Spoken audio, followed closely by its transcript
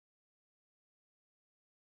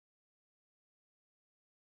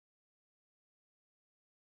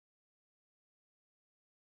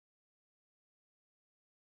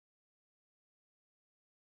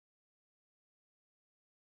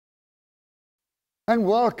And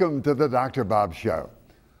welcome to the Dr. Bob Show.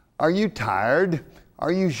 Are you tired?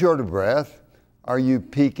 Are you short of breath? Are you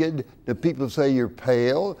peaked? Do people say you're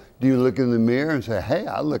pale? Do you look in the mirror and say, hey,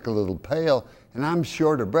 I look a little pale and I'm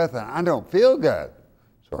short of breath and I don't feel good?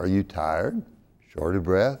 So are you tired, short of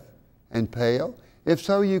breath, and pale? If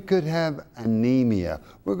so, you could have anemia.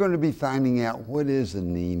 We're going to be finding out what is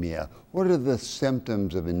anemia. What are the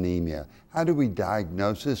symptoms of anemia? How do we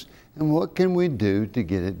diagnose this? And what can we do to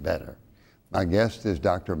get it better? My guest is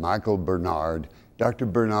Dr. Michael Bernard. Dr.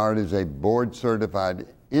 Bernard is a board-certified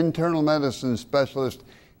internal medicine specialist,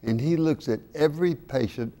 and he looks at every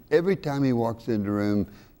patient every time he walks into the room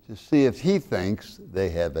to see if he thinks they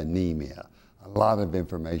have anemia. A lot of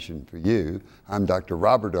information for you. I'm Dr.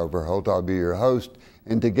 Robert Overholt. I'll be your host,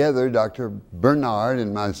 and together Dr. Bernard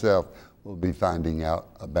and myself will be finding out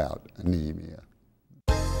about anemia.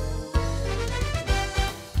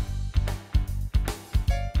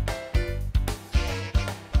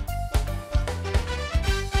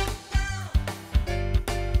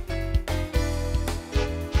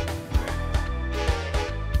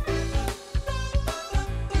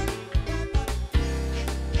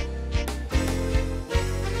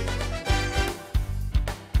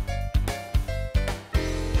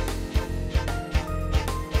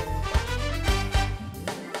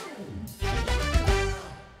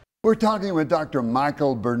 We're talking with Dr.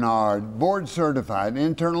 Michael Bernard, board-certified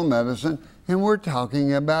internal medicine, and we're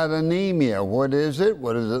talking about anemia. What is it?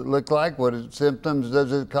 What does it look like? What symptoms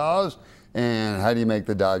does it cause? And how do you make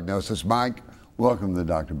the diagnosis? Mike, welcome to the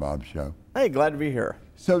Dr. Bob Show. Hey, glad to be here.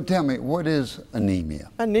 So tell me, what is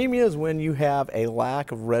anemia? Anemia is when you have a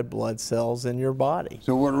lack of red blood cells in your body.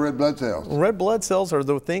 So what are red blood cells? Red blood cells are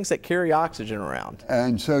the things that carry oxygen around.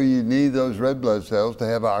 And so you need those red blood cells to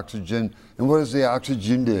have oxygen. And what does the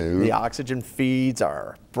oxygen do? The oxygen feeds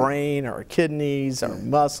our brain, our kidneys, our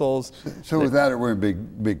muscles. So without it, we're in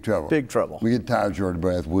big trouble. Big trouble. We get tired, short of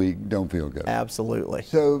breath, weak, don't feel good. Absolutely.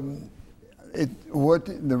 So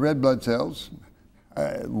the red blood cells,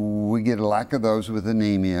 we get a lack of those with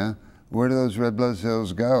anemia. Where do those red blood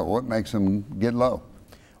cells go? What makes them get low?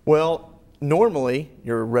 Well, normally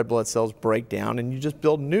your red blood cells break down and you just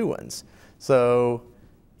build new ones. So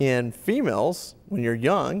in females, when you're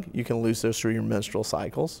young, you can lose those through your menstrual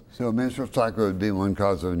cycles. So a menstrual cycle would be one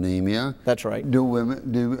cause of anemia. That's right. Do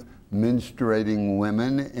menstruating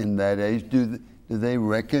women in that age, do they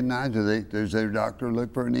recognize, does their doctor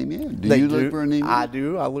look for anemia? Do you look for anemia? I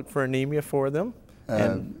do. I look for anemia for them.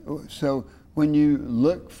 So when you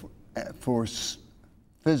look for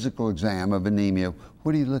physical exam of anemia,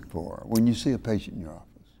 what do you look for when you see a patient in your office?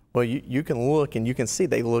 Well, you can look and you can see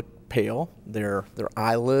they look pale. Their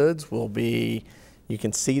eyelids will be, you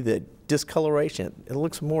can see the discoloration. It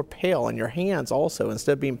looks more pale, and your hands also,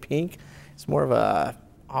 instead of being pink, it's more of a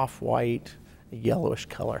off-white, yellowish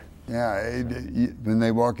color. Yeah, when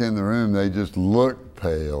they walk in the room, they just look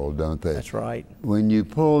pale, don't they? That's right. When you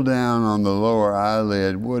pull down on the lower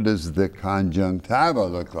eyelid, what does the conjunctiva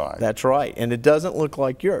look like? That's right, and it doesn't look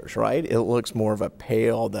like yours, right? It looks more of a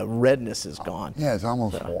pale, the redness is gone. Yeah, it's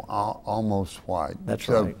almost white. That's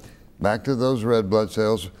right. Back to those red blood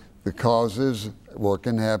cells, the causes, what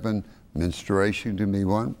can happen, menstruation can be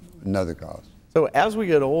one, another cause. So as we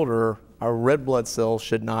get older, our red blood cells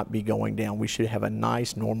should not be going down. We should have a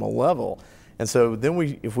nice normal level. And so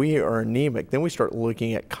then if we are anemic, then we start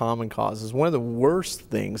looking at common causes. One of the worst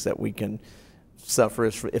things that we can suffer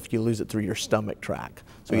is if you lose it through your stomach tract.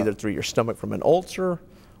 So either through your stomach from an ulcer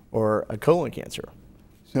or a colon cancer.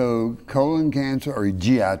 So colon cancer or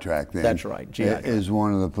GI tract then? That's right, GI tract is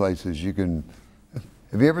one of the places you can.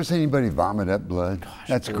 Have you ever seen anybody vomit up blood? Gosh,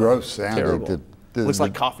 that's gross sounding. Terrible. Looks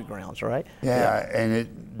like coffee grounds, right? Yeah, and it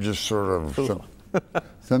just sort of,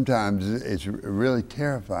 sometimes it's really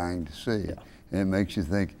terrifying to see. Yeah. And it makes you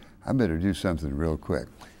think, I better do something real quick.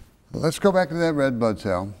 Let's go back to that red blood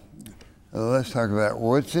cell. Let's talk about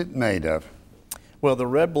what's it made of. Well, the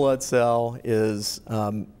red blood cell is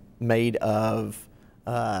made of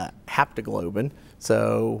haptoglobin,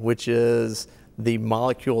 which is the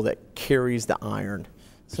molecule that carries the iron.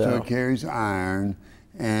 So it carries iron,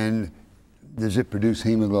 and does it produce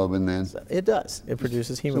hemoglobin then? It does. It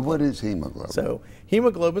produces hemoglobin. So what is hemoglobin? So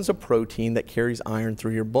hemoglobin is a protein that carries iron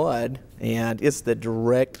through your blood, and it's the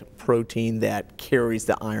direct protein that carries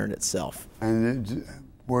the iron itself. And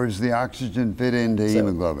where does the oxygen fit into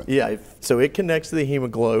hemoglobin? Yeah, so it connects to the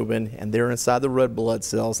hemoglobin, and they're inside the red blood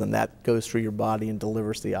cells, and that goes through your body and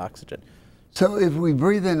delivers the oxygen. So if we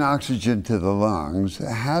breathe in oxygen to the lungs,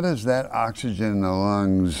 how does that oxygen in the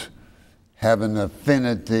lungs have an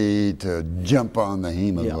affinity to jump on the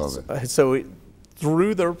hemoglobin? Yes. So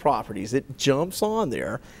through their properties. It jumps on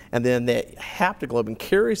there, and then that haptoglobin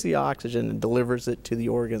carries the oxygen and delivers it to the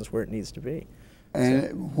organs where it needs to be.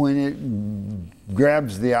 And when it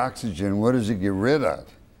grabs the oxygen, what does it get rid of?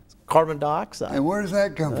 Carbon dioxide. And where does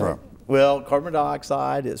that come from? Well, carbon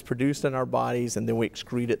dioxide is produced in our bodies, and then we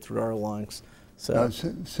excrete it through our lungs. So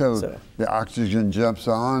The oxygen jumps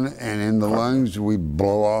on, and in the lungs we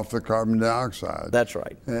blow off the carbon dioxide. That's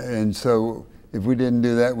right. And so if we didn't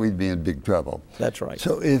do that, we'd be in big trouble. That's right.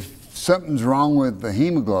 So if something's wrong with the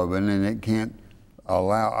hemoglobin and it can't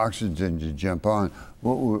allow oxygen to jump on,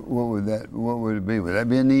 what would it be? Would that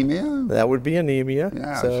be anemia? That would be anemia.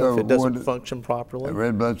 Yeah. So if it doesn't function properly, the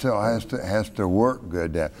red blood cell has to work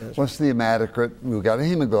good. What's the hematocrit? We've got a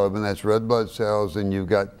hemoglobin, that's red blood cells, and you've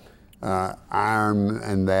got iron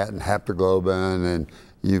and haptoglobin, and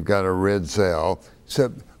you've got a red cell.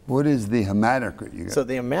 So what is the hematocrit you got? So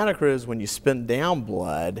the hematocrit is when you spin down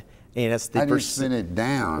blood, and it's the How do you spin it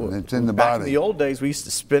down? It's in the body. Back in the old days, we used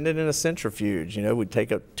to spin it in a centrifuge. You know, we'd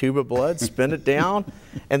take a tube of blood, spin it down,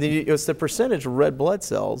 and then it's the percentage of red blood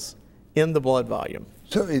cells in the blood volume.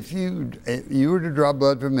 So if you were to draw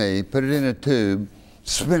blood from me, put it in a tube,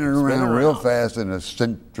 spin it around real fast in a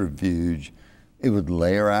centrifuge, it would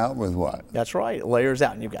layer out with what? That's right. It layers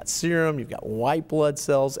out, and you've got serum, you've got white blood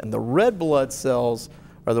cells, and the red blood cells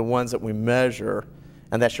are the ones that we measure,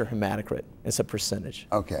 and that's your hematocrit. It's a percentage.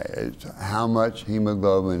 Okay. It's how much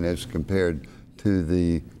hemoglobin is compared to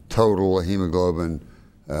the total hemoglobin,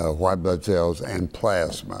 white blood cells, and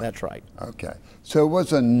plasma? That's right. Okay. So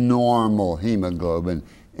what's a normal hemoglobin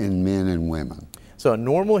in men and women? So a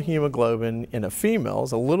normal hemoglobin in a female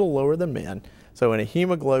is a little lower than men. So a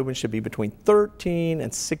hemoglobin should be between 13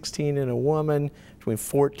 and 16 in a woman, between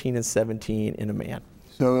 14 and 17 in a man.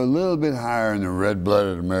 So a little bit higher in the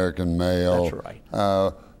red-blooded American male. That's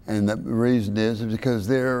right. And the reason is because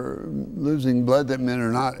they're losing blood that men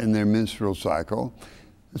are not in their menstrual cycle.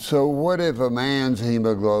 So what if a man's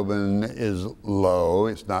hemoglobin is low?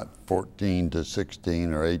 It's not 14 to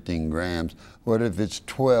 16 or 18 grams. What if it's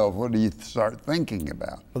 12? What do you start thinking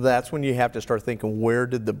about? Well, that's when you have to start thinking, where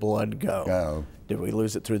did the blood go? Did we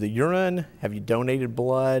lose it through the urine? Have you donated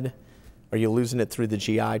blood? Are you losing it through the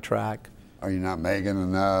GI tract? Are you not making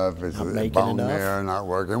enough? Is the bone marrow not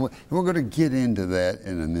working? We're going to get into that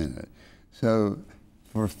in a minute. So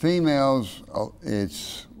for females,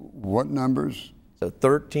 it's what numbers? So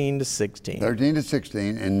 13 to 16. 13 to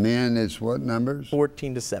 16. And men, it's what numbers?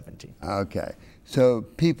 14 to 17. Okay. So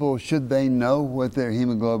people, should they know what their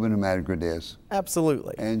hemoglobin hematocrit is?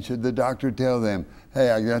 Absolutely. And should the doctor tell them, hey,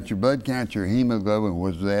 I got your blood count, your hemoglobin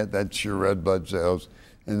was that's your red blood cells,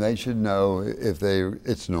 and they should know if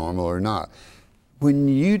it's normal or not. When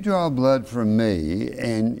you draw blood from me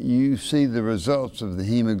and you see the results of the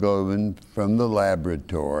hemoglobin from the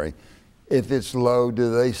laboratory, if it's low,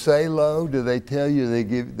 do they say low? Do they tell you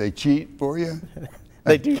they cheat for you?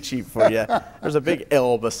 They do cheat for you. There's a big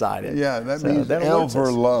L beside it. Yeah, that means L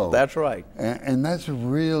for low. That's right. And that's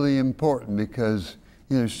really important because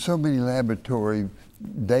there's so many laboratory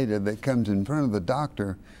data that comes in front of the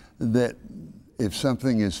doctor that if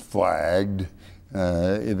something is flagged,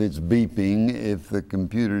 if it's beeping, if the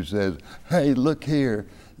computer says, hey, look here,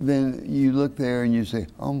 then you look there and you say,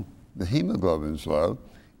 oh, the hemoglobin's low.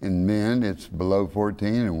 In men, it's below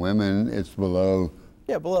 14, and women, it's below...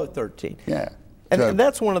 Yeah, below 13. Yeah. And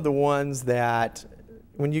that's one of the ones that,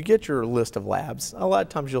 when you get your list of labs, a lot of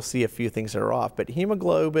times you'll see a few things that are off, but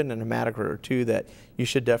hemoglobin and hematocrit are two that you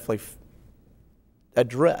should definitely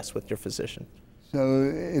address with your physician.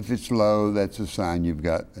 So if it's low, that's a sign you've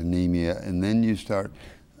got anemia, and then you start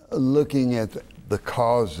looking at the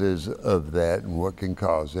causes of that and what can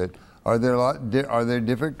cause it. Are there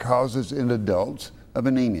different causes in adults of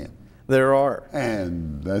anemia? There are.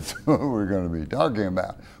 And that's what we're going to be talking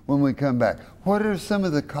about when we come back. What are some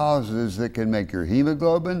of the causes that can make your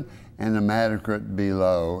hemoglobin and hematocrit be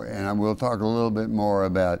low? And we'll talk a little bit more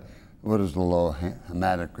about what is the low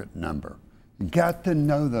hematocrit number. You got to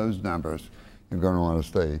know those numbers. You're going to want to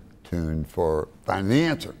stay tuned for finding the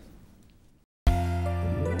answer.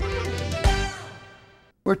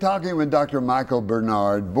 We're talking with Dr. Michael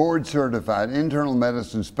Bernard, board-certified internal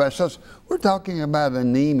medicine specialist. We're talking about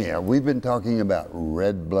anemia. We've been talking about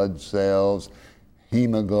red blood cells,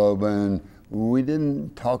 hemoglobin. We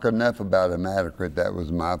didn't talk enough about hematocrit. That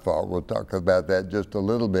was my fault. We'll talk about that just a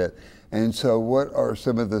little bit. And so what are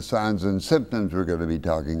some of the signs and symptoms we're going to be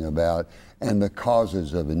talking about and the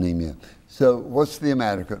causes of anemia? So what's the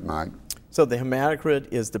hematocrit, Mike? So the hematocrit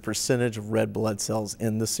is the percentage of red blood cells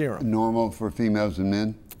in the serum. Normal for females and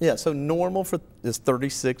men? Yeah, so normal is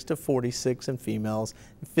 36 to 46 in females,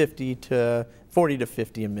 40 to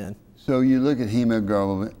 50 in men. So you look at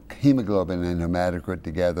hemoglobin and hematocrit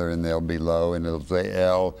together, and they'll be low, and it'll say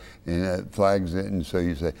L, and it flags it, and so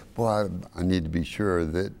you say, boy, I need to be sure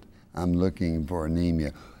that I'm looking for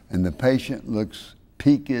anemia. And the patient looks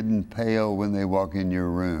peaked and pale when they walk in your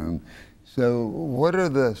room. So what are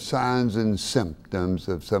the signs and symptoms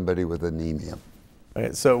of somebody with anemia?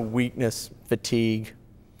 Okay, so weakness, fatigue.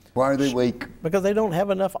 Why are they weak? Because they don't have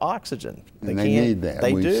enough oxygen. They need that.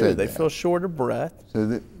 They We've do. said They that. feel short of breath. So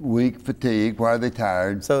the weak, fatigue. Why are they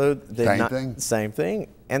tired? So Same thing? Same thing.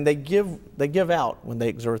 And they give out when they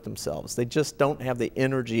exert themselves. They just don't have the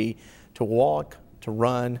energy to walk, to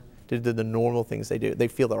run, to do the normal things they do. They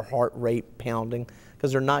feel their heart rate pounding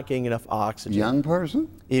because they're not getting enough oxygen. Young person?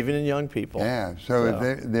 Even in young people. Yeah, so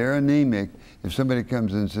if they're anemic, if somebody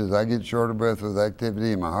comes in and says, I get short of breath with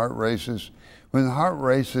activity and my heart races, when the heart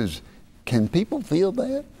races, can people feel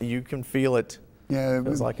that? You can feel it. Yeah.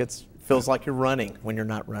 It feels like you're running when you're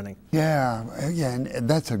not running. Yeah, and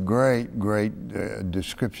that's a great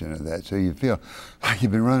description of that. So you feel like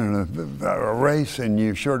you've been running a race and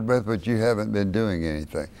you're short of breath, but you haven't been doing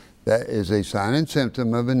anything. That is a sign and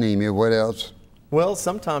symptom of anemia. What else? Well,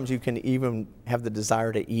 sometimes you can even have the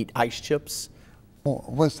desire to eat ice chips.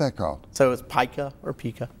 What's that called? So it's pica or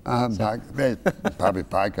pica. Probably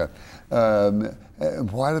pica.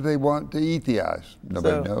 Why do they want to eat the ice?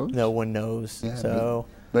 Nobody knows? No one knows. Yeah,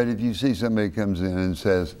 but if you see somebody comes in and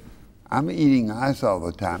says, I'm eating ice all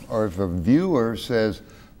the time, or if a viewer says,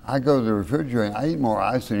 I go to the refrigerator, I eat more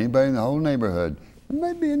ice than anybody in the whole neighborhood, it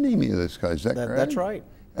might be anemia this guy. Is that correct? That's right.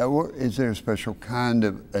 Is there a special kind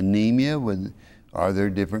of anemia? Are there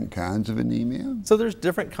different kinds of anemia? So there's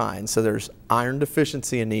different kinds. So there's iron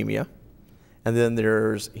deficiency anemia, and then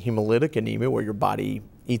there's hemolytic anemia where your body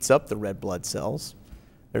eats up the red blood cells.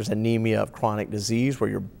 There's anemia of chronic disease where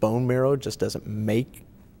your bone marrow just doesn't make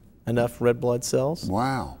enough red blood cells.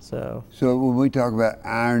 Wow. So when we talk about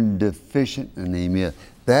iron deficient anemia,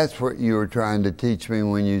 that's what you were trying to teach me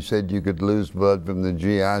when you said you could lose blood from the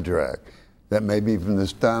GI tract. That may be from the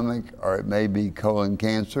stomach, or it may be colon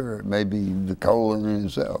cancer, or it may be the colon in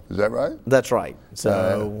itself. Is that right? That's right.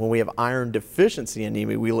 So when we have iron deficiency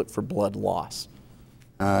anemia, we look for blood loss.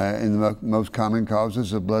 And the most common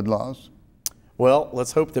causes of blood loss? Well,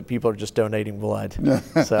 let's hope that people are just donating blood.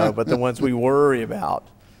 But the ones we worry about,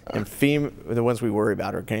 the ones we worry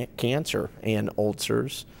about are cancer and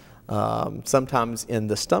ulcers. Sometimes in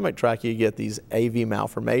the stomach tract you get these AV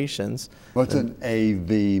malformations. What's an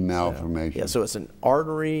AV malformation? So it's an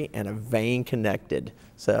artery and a vein connected.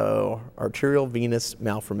 So arterial venous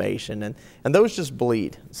malformation, and those just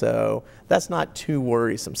bleed. So that's not too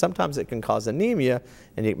worrisome. Sometimes it can cause anemia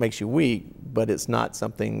and it makes you weak, but it's not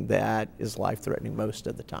something that is life-threatening most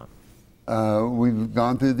of the time. We've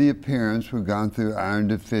gone through the appearance, we've gone through iron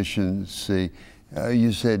deficiency.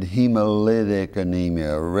 You said hemolytic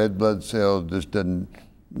anemia. A red blood cell just doesn't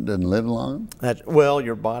live long? Well,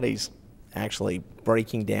 your body's actually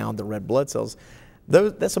breaking down the red blood cells.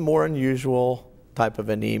 That's a more unusual type of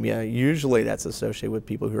anemia. Usually that's associated with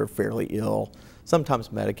people who are fairly ill. Sometimes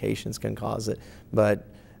medications can cause it, but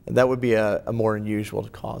that would be a more unusual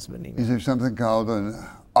cause of anemia. Is there something called an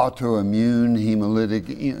autoimmune hemolytic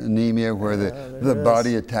anemia where the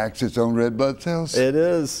body attacks its own red blood cells? It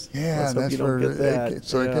is. Yeah, that's where it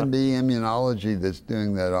can be immunology that's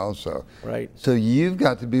doing that also. Right. So you've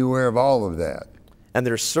got to be aware of all of that. And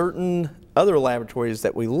there's certain other laboratories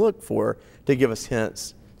that we look for to give us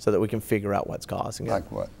hints so that we can figure out what's causing it.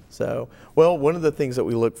 Like what? So, well, one of the things that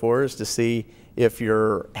we look for is to see if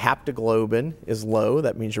your haptoglobin is low.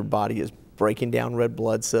 That means your body is breaking down red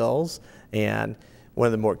blood cells. And one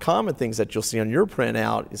of the more common things that you'll see on your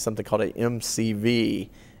printout is something called an MCV.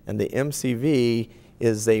 And the MCV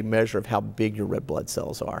is a measure of how big your red blood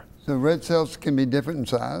cells are. So red cells can be different in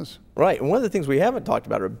size? Right, and one of the things we haven't talked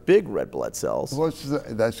about are big red blood cells.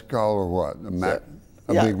 That's called what?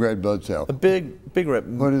 A big red blood cell? A big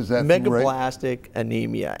red. What is that? Megaplastic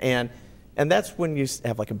anemia. And that's when you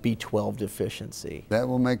have like a B12 deficiency. That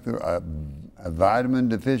will make a vitamin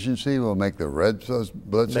deficiency will make the red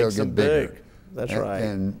blood cell get bigger. Big. That's right.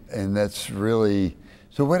 And that's really,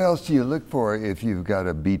 so what else do you look for if you've got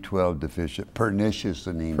a B12 deficient, pernicious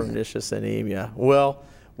anemia? Pernicious anemia. Well,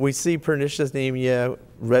 we see pernicious anemia,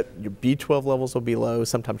 your B12 levels will be low,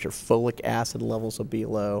 sometimes your folic acid levels will be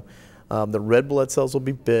low, the red blood cells will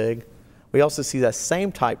be big. We also see that same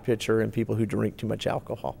type picture in people who drink too much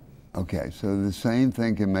alcohol. Okay, so the same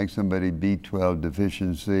thing can make somebody B12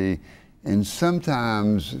 deficiency, and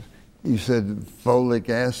sometimes you said folic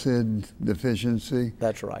acid deficiency?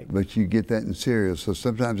 That's right. But you get that in cereal, so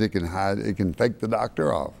sometimes it can fake the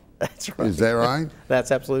doctor off. That's right. Is that right?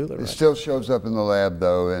 That's absolutely It right. still shows up in the lab,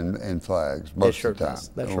 though, in flags most sure of the time. does.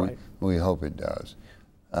 That's we, right. We hope it does.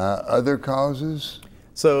 Other causes?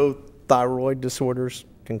 So thyroid disorders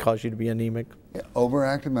can cause you to be anemic. Yeah,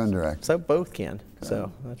 overactive, underactive. So both can.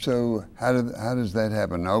 So how does that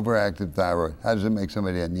happen? Overactive thyroid. How does it make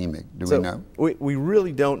somebody anemic? Do we know? We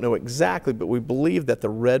really don't know exactly, but we believe that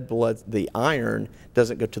the iron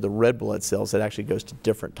doesn't go to the red blood cells. It actually goes to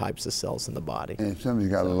different types of cells in the body. And if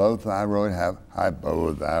somebody's got a low thyroid,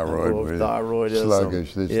 hypothyroid, Hypothyroidism.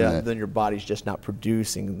 sluggish, this and that. Then your body's just not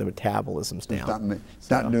producing the metabolism's down.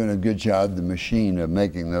 It's not doing a good job, the machine of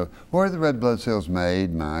making those. Where are the red blood cells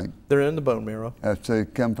made, Mike? They're in the bone marrow. They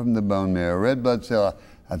come from the bone marrow. Red blood cell,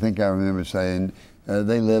 I think I remember saying,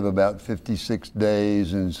 they live about 56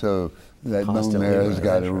 days, and so that Constantly, bone marrow's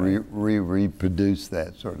got to right. reproduce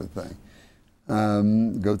that sort of thing.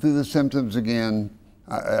 Go through the symptoms again.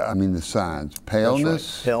 I mean the signs.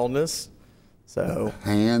 Paleness. Right. Paleness. So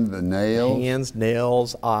the nails. hands,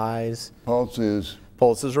 nails, eyes. Pulses.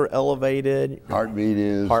 Pulses are elevated. Heartbeat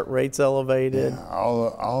is. Heart rate's elevated. Yeah,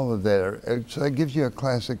 all of that. So that gives you a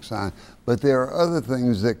classic sign. But there are other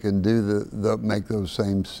things that can do make those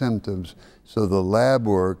same symptoms. So the lab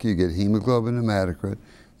work, you get hemoglobin hematocrit,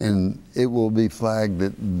 and it will be flagged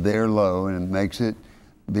that they're low, and it makes it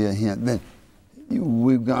be a hint. Then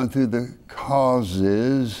we've gone through the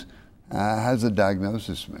causes. How's the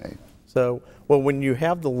diagnosis made? So, well, when you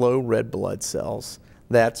have the low red blood cells,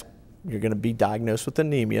 you're going to be diagnosed with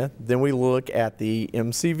anemia. Then we look at the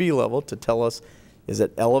MCV level to tell us, is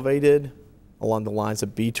it elevated along the lines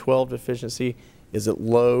of B12 deficiency? Is it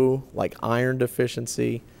low, like iron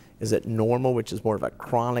deficiency? Is it normal, which is more of a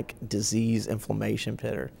chronic disease inflammation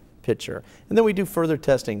picture? And then we do further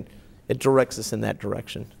testing. It directs us in that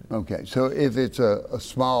direction. Okay, so if it's a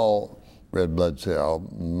small red blood cell,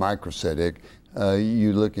 microcytic,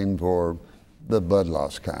 you're looking for the blood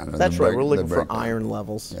loss kind. That's right. We're looking for iron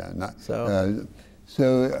levels. Yeah.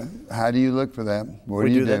 So how do you look for that? What we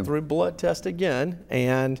do you do that through blood test again,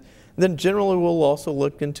 and then generally we'll also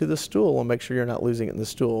look into the stool and make sure you're not losing it in the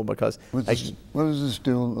stool, because what does the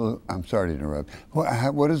stool? I'm sorry to interrupt.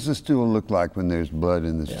 What does the stool look like when there's blood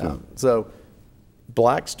in the stool? So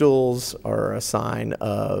black stools are a sign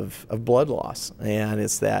of blood loss, and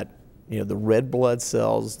it's that the red blood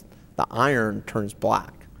cells, the iron turns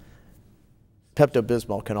black.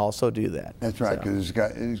 Pepto-Bismol can also do that. That's right, because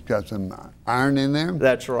it's got some iron in there.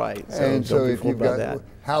 That's right. And so if you've got,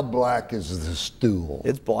 how black is the stool?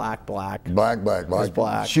 It's black. Black. It's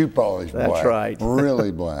black. Shoe polish black. That's right.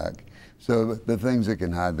 Really black. So the things that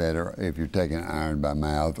can hide that are if you're taking iron by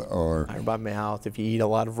mouth or... Iron by mouth, if you eat a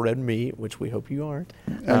lot of red meat, which we hope you aren't,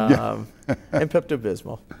 and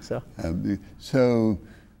Pepto-Bismol. So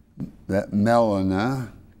that melena,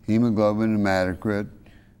 hemoglobin hematocrit,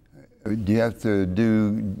 do you have to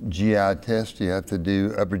do GI tests? Do you have to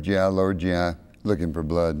do upper GI, lower GI, looking for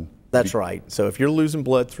blood? That's right. So if you're losing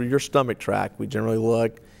blood through your stomach tract, we generally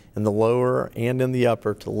look in the lower and in the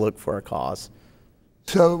upper to look for a cause.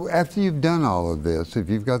 So after you've done all of this, if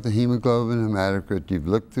you've got the hemoglobin hematocrit, you've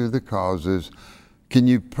looked through the causes, can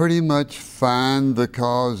you pretty much find the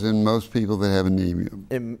cause in most people that have anemia?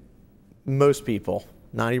 In most people.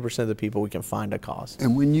 90% of the people we can find a cause.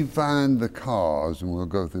 And when you find the cause, and we'll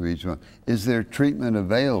go through each one, is there treatment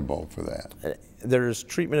available for that? There's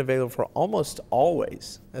treatment available for almost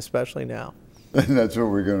always, especially now. That's what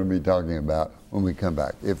we're going to be talking about when we come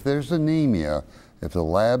back. If there's anemia, if the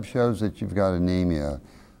lab shows that you've got anemia,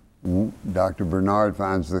 Dr. Bernard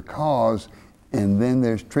finds the cause, and then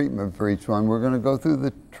there's treatment for each one. We're going to go through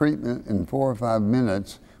the treatment in 4 or 5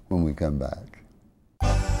 minutes when we come back.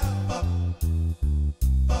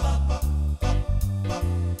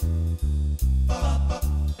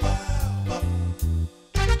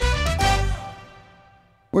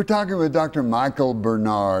 We're talking with Dr. Michael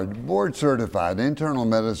Bernard, board-certified internal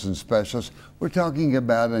medicine specialist. We're talking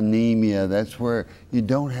about anemia. That's where you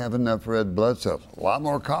don't have enough red blood cells. A lot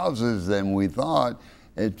more causes than we thought.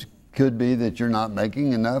 It could be that you're not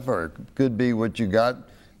making enough, or it could be what you got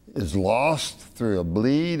is lost through a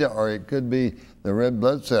bleed, or it could be the red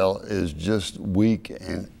blood cell is just weak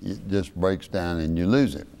and it just breaks down and you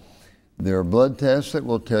lose it. There are blood tests that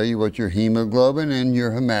will tell you what your hemoglobin and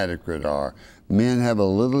your hematocrit are. Men have a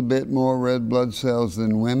little bit more red blood cells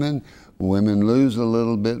than women. Women lose a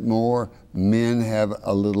little bit more. Men have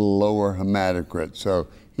a little lower hematocrit. So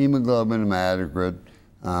hemoglobin, hematocrit,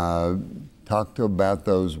 talk about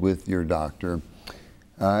those with your doctor.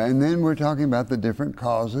 And then we're talking about the different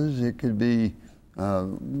causes. It could be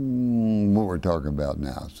what we're talking about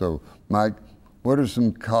now. So Mike, what are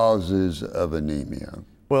some causes of anemia?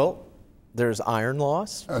 Well, There's iron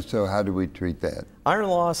loss. So how do we treat that? Iron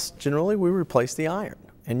loss, generally we replace the iron.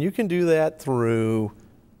 And you can do that through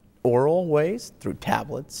oral ways, through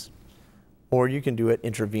tablets, or you can do it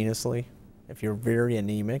intravenously if you're very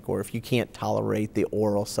anemic or if you can't tolerate the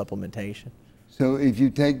oral supplementation. So if you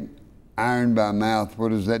take iron by mouth,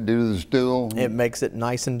 what does that do to the stool? It makes it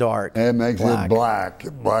nice and dark. It makes it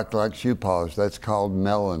black like shoe polish. That's called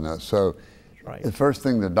melena. So right. The first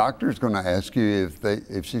thing the doctor's going to ask you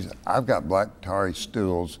if she's, I've got black tarry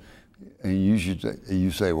stools, and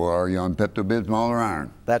you say, well, are you on Pepto-Bismol or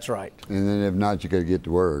iron? That's right. And then if not, you got to get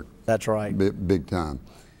to work. That's right. Big time.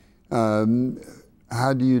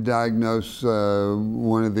 How do you diagnose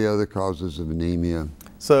one of the other causes of anemia?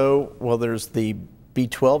 So, well, there's the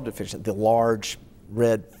B12 deficiency, the large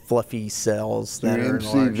red fluffy cells that are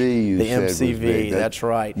MCV, you the said was MCV, big. that's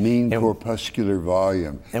right. Mean corpuscular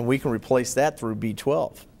volume. And we can replace that through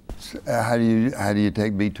B12. How do you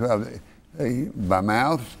take B12? By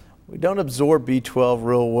mouth? We don't absorb B12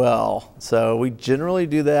 real well, so we generally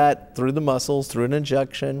do that through the muscles, through an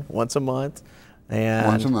injection once a month. And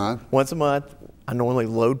once a month? Once a month. I normally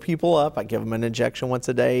load people up. I give them an injection once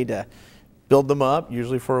a day to build them up,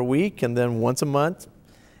 usually for a week, and then once a month.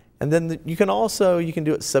 And then you can do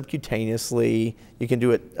it subcutaneously. You can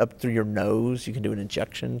do it up through your nose. You can do an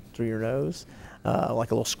injection through your nose,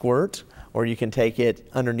 like a little squirt, or you can take it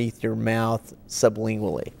underneath your mouth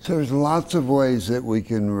sublingually. So there's lots of ways that we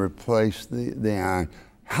can replace the iron.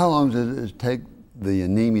 How long does it take the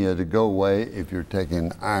anemia to go away if you're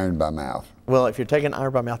taking iron by mouth? Well, if you're taking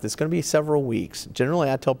iron by mouth, it's going to be several weeks.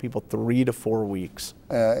 Generally, I tell people 3 to 4 weeks.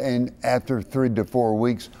 And after 3 to 4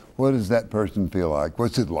 weeks, what does that person feel like?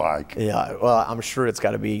 What's it like? Yeah, well, I'm sure it's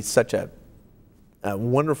got to be such a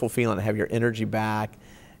wonderful feeling to have your energy back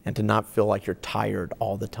and to not feel like you're tired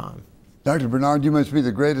all the time. Dr. Bernard, you must be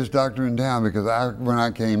the greatest doctor in town, because when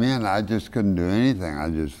I came in, I just couldn't do anything. I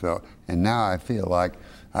just felt, and now I feel like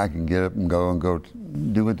I can get up and go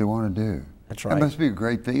do what they want to do. That's right. That must be a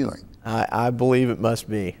great feeling. I believe it must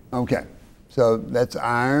be. Okay, so that's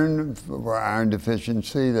iron for iron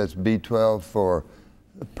deficiency. That's B12 for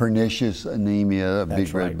pernicious anemia,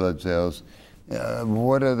 big red blood cells.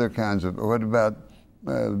 What about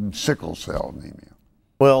sickle cell anemia?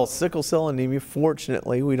 Well, sickle cell anemia,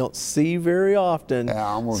 fortunately, we don't see very often. Yeah,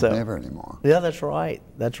 almost never anymore. Yeah, that's right.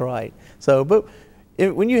 That's right. So, but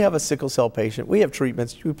when you have a sickle cell patient, we have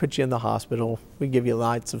treatments. We put you in the hospital. We give you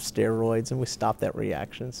lots of steroids, and we stop that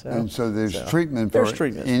reaction. So, and so there's treatment for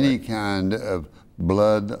any kind of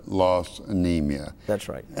blood loss anemia. That's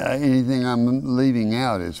right. Anything I'm leaving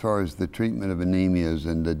out as far as the treatment of anemias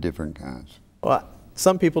and the different kinds? Well,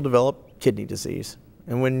 some people develop kidney disease.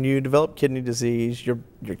 And when you develop kidney disease, your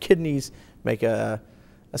kidneys make a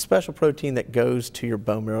special protein that goes to your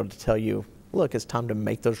bone marrow to tell you, look, it's time to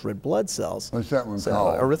make those red blood cells. What's that one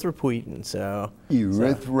called? Erythropoietin.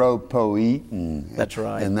 Erythropoietin. That's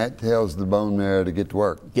right. And that tells the bone marrow to get to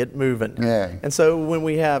work. Get moving. Yeah. And so when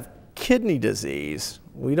we have kidney disease,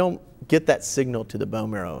 we don't get that signal to the bone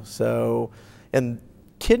marrow. So in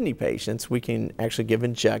kidney patients, we can actually give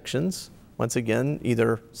injections, once again,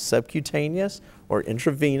 either subcutaneous or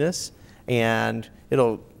intravenous, and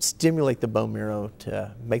it'll stimulate the bone marrow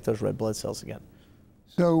to make those red blood cells again.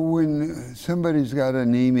 So when somebody's got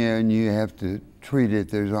anemia and you have to treat it,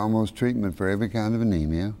 there's almost treatment for every kind of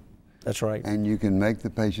anemia. That's right. And you can make the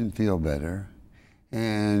patient feel better.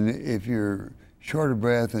 And if you're short of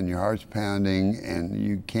breath and your heart's pounding and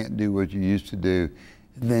you can't do what you used to do,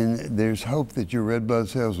 then there's hope that your red blood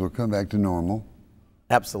cells will come back to normal.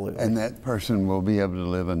 Absolutely. And that person will be able to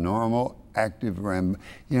live a normal, active,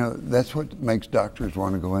 that's what makes doctors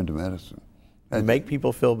want to go into medicine. Make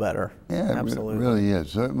people feel better. Yeah, absolutely. It really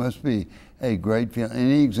is. So it must be a great feeling.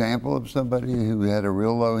 Any example of somebody who had a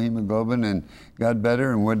real low hemoglobin and got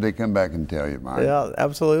better, and what did they come back and tell you, Mike? Yeah,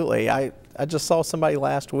 absolutely. I just saw somebody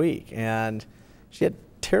last week, and she had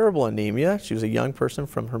terrible anemia. She was a young person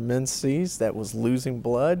from her menses that was losing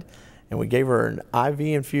blood, and we gave her an IV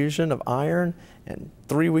infusion of iron, and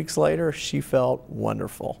 3 weeks later, she felt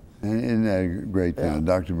wonderful. Isn't that a great feeling?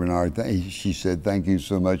 Yeah. Dr. Bernard, she said, thank you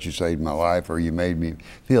so much. You saved my life, or you made me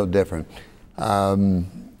feel different.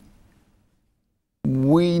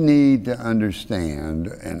 We need to understand,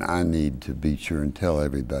 and I need to be sure and tell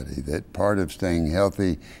everybody, that part of staying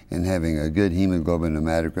healthy and having a good hemoglobin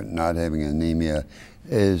hematocrit, not having anemia,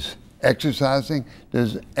 is exercising.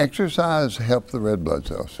 Does exercise help the red blood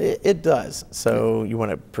cells? It does. So you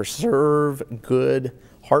want to preserve good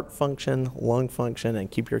heart function, lung function, and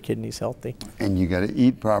keep your kidneys healthy. And you got to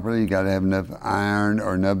eat properly. You got to have enough iron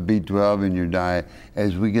or enough B12 in your diet.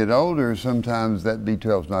 As we get older, sometimes that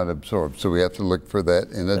B12 is not absorbed, so we have to look for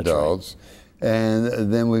that in adults. Right.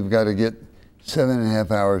 And then we've got to get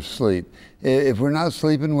 7.5 hours sleep. If we're not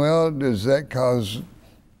sleeping well, does that cause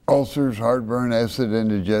ulcers, heartburn, acid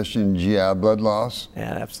indigestion, GI blood loss?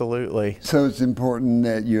 Yeah, absolutely. So it's important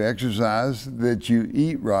that you exercise, that you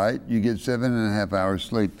eat right, you get 7.5 hours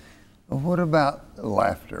sleep. What about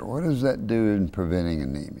laughter? What does that do in preventing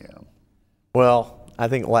anemia? Well, I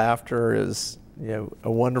think laughter is, you know,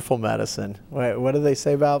 a wonderful medicine. What do they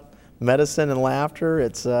say about medicine and laughter?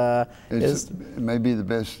 It may be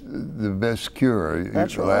the best cure.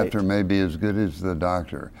 That's right. Laughter may be as good as the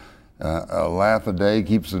doctor. A laugh a day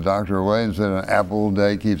keeps the doctor away instead of an apple a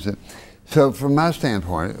day keeps it. So from my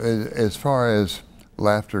standpoint, as far as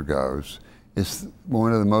laughter goes, it's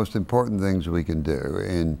one of the most important things we can do.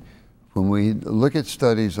 And when we look at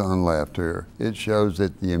studies on laughter, it shows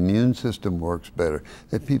that the immune system works better,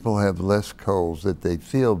 that people have less colds, that they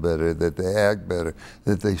feel better, that they act better,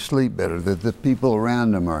 that they sleep better, that the people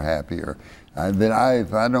around them are happier.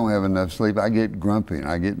 If I don't have enough sleep, I get grumpy and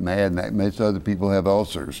I get mad, and that makes other people have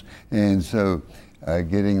ulcers. And so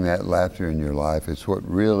getting that laughter in your life is what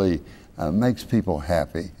really makes people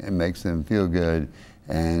happy. It makes them feel good,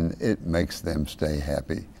 and it makes them stay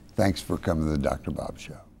happy. Thanks for coming to the Dr. Bob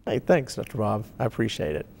Show. Hey, thanks, Dr. Bob. I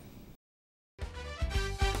appreciate it.